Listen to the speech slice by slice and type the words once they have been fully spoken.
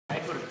I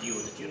put it to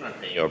you that you're not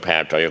playing your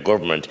part, or your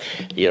government,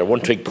 you're a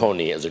one-trick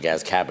pony as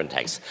regards carbon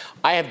tax.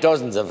 I have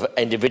dozens of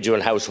individual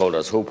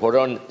householders who put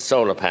on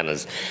solar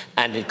panels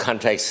and in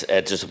contracts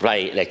to supply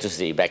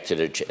electricity back to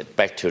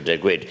the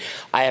grid.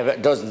 I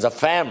have dozens of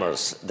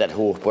farmers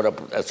who put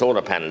up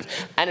solar panels,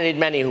 and indeed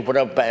many who put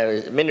up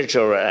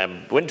miniature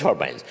wind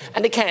turbines,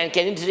 and they can't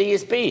get into the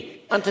ESB,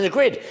 onto the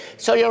grid.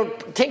 So your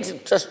things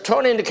just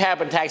thrown in the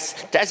carbon tax,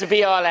 that's the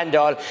be all and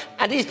all,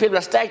 and these people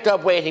are stacked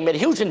up waiting, made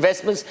huge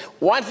investments,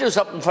 want to do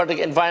something for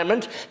the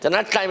environment, they're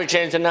not climate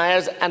change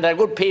deniers, and they're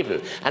good people.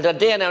 And they're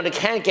there now, they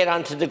can't get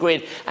onto the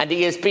grid, and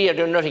the ESB are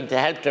doing nothing to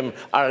help them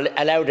or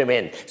allow them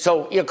in.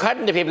 So you're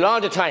cutting the people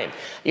all the time.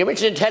 You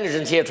mentioned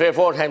intelligence here 3 or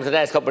 4 times in the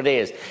last couple of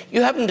days.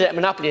 You haven't a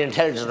monopoly of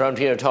intelligence around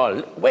here at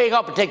all. Wake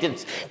up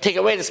and take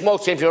away the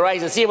smoke screen from your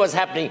eyes and see what's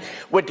happening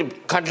with the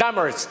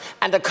conglomerates.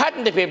 And they're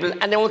cutting the people,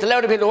 and they won't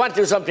allow the people who want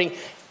to do something,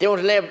 they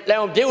won't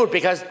allow them to do it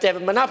because they have a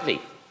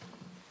monopoly.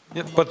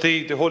 Yeah, but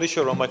the whole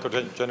issue around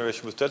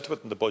microgeneration was dealt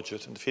with in the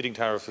budget, and the feed-in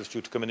tariff is due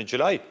to come in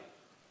July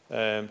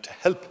to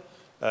help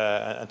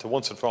and to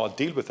once and for all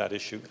deal with that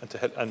issue, and to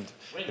help, and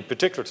in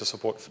particular to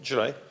support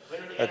to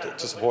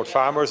support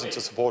farmers and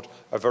to support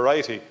a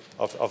variety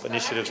of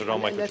initiatives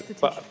around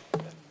microgeneration.